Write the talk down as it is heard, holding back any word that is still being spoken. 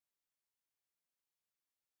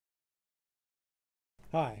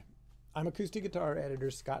Hi, I'm acoustic guitar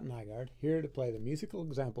editor Scott Nygaard, here to play the musical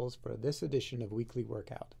examples for this edition of Weekly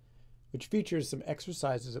Workout, which features some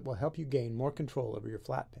exercises that will help you gain more control over your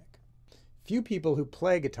flat pick. Few people who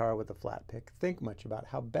play guitar with a flat pick think much about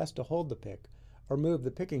how best to hold the pick or move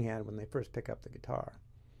the picking hand when they first pick up the guitar.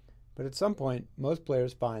 But at some point, most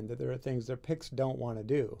players find that there are things their picks don't want to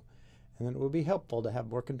do, and that it will be helpful to have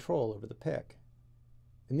more control over the pick.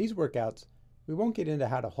 In these workouts, we won't get into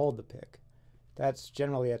how to hold the pick. That's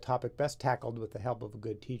generally a topic best tackled with the help of a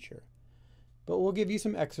good teacher. But we'll give you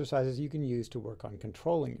some exercises you can use to work on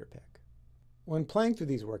controlling your pick. When playing through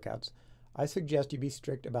these workouts, I suggest you be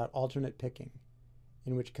strict about alternate picking,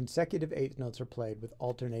 in which consecutive eighth notes are played with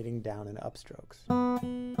alternating down and up strokes.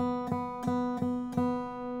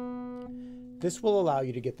 This will allow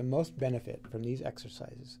you to get the most benefit from these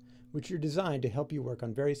exercises, which are designed to help you work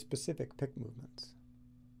on very specific pick movements.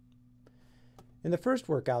 In the first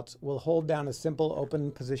workouts, we'll hold down a simple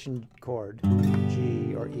open position chord,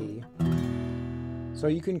 G or E, so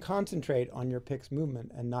you can concentrate on your pick's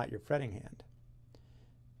movement and not your fretting hand.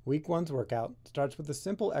 Week 1's workout starts with a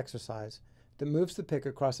simple exercise that moves the pick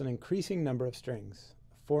across an increasing number of strings,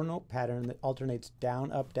 a 4-note pattern that alternates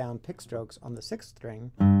down, up, down pick strokes on the 6th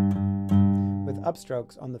string with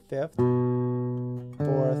upstrokes on the 5th,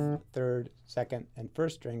 4th, 3rd, 2nd, and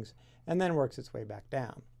 1st strings, and then works its way back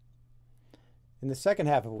down. In the second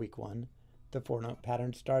half of week 1, the 4-note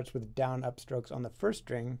pattern starts with down upstrokes on the 1st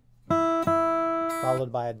string,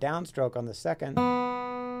 followed by a downstroke on the 2nd,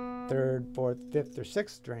 3rd, 4th, 5th, or 6th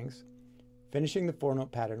strings, finishing the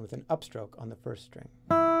 4-note pattern with an upstroke on the 1st string.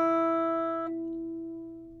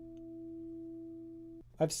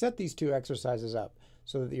 I've set these two exercises up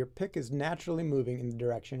so that your pick is naturally moving in the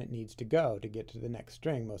direction it needs to go to get to the next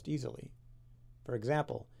string most easily. For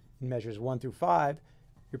example, in measures 1 through 5,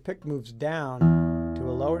 your pick moves down to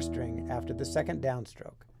a lower string after the 2nd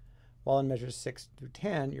downstroke, while in measures 6 through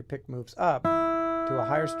 10, your pick moves up to a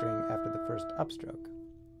higher string after the 1st upstroke.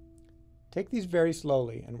 Take these very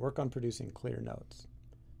slowly and work on producing clear notes.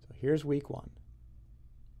 So here's week 1.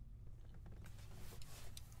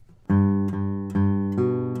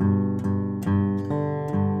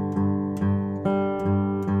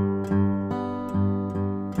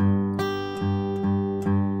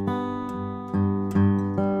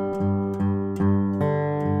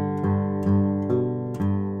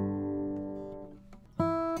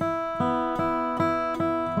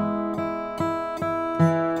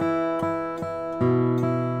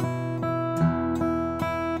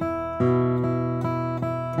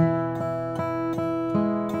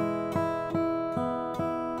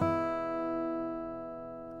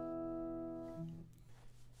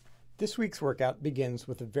 This week's workout begins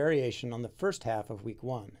with a variation on the first half of week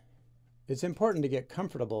 1. It's important to get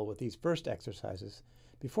comfortable with these first exercises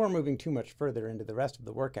before moving too much further into the rest of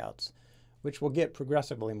the workouts, which will get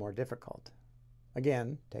progressively more difficult.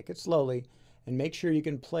 Again, take it slowly and make sure you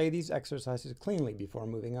can play these exercises cleanly before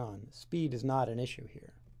moving on. Speed is not an issue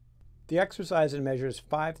here. The exercise in measures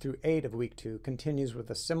 5 through 8 of week 2 continues with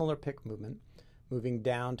a similar pick movement, moving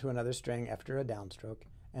down to another string after a downstroke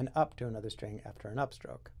and up to another string after an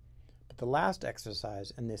upstroke. But the last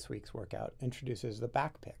exercise in this week's workout introduces the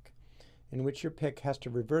back pick, in which your pick has to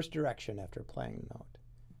reverse direction after playing the note.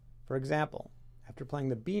 For example, after playing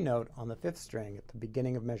the B note on the 5th string at the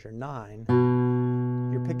beginning of measure 9,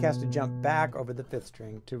 your pick has to jump back over the 5th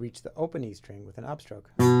string to reach the open E string with an upstroke.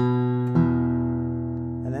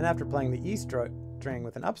 And then after playing the E string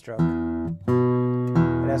with an upstroke,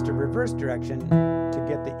 it has to reverse direction to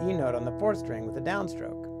get the E note on the 4th string with a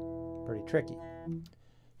downstroke. Pretty tricky.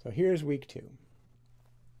 So here's week 2.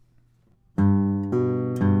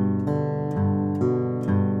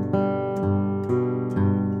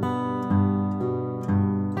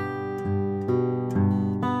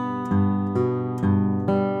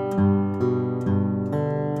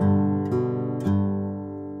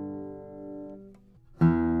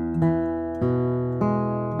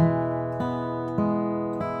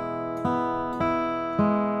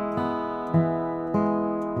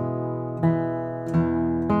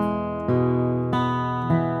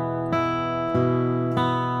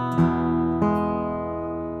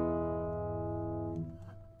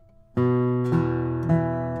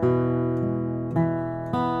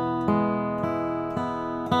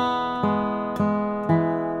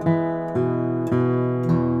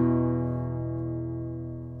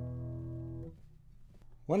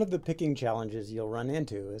 One of the picking challenges you'll run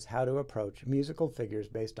into is how to approach musical figures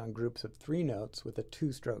based on groups of 3 notes with a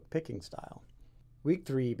 2-stroke picking style. Week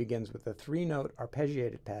 3 begins with a 3-note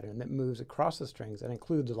arpeggiated pattern that moves across the strings and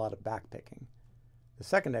includes a lot of backpicking. The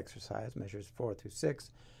second exercise, measures 4 through 6,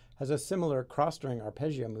 has a similar cross-string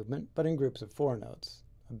arpeggio movement, but in groups of 4 notes,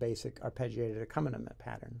 a basic arpeggiated accompaniment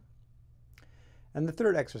pattern. And the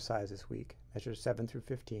third exercise this week, measures 7 through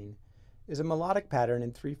 15, is a melodic pattern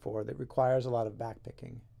in 3/4 that requires a lot of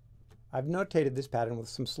backpicking. I've notated this pattern with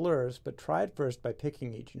some slurs, but try it first by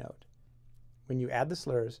picking each note. When you add the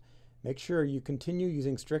slurs, make sure you continue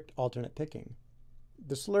using strict alternate picking.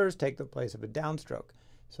 The slurs take the place of a downstroke,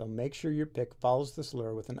 so make sure your pick follows the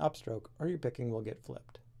slur with an upstroke or your picking will get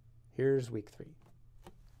flipped. Here's week 3.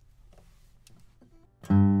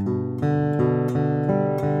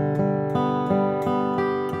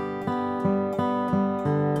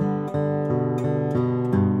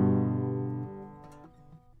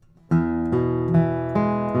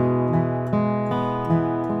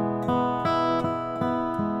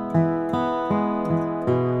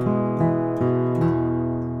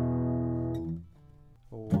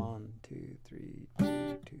 One, two, three,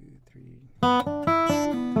 2, 2, 3.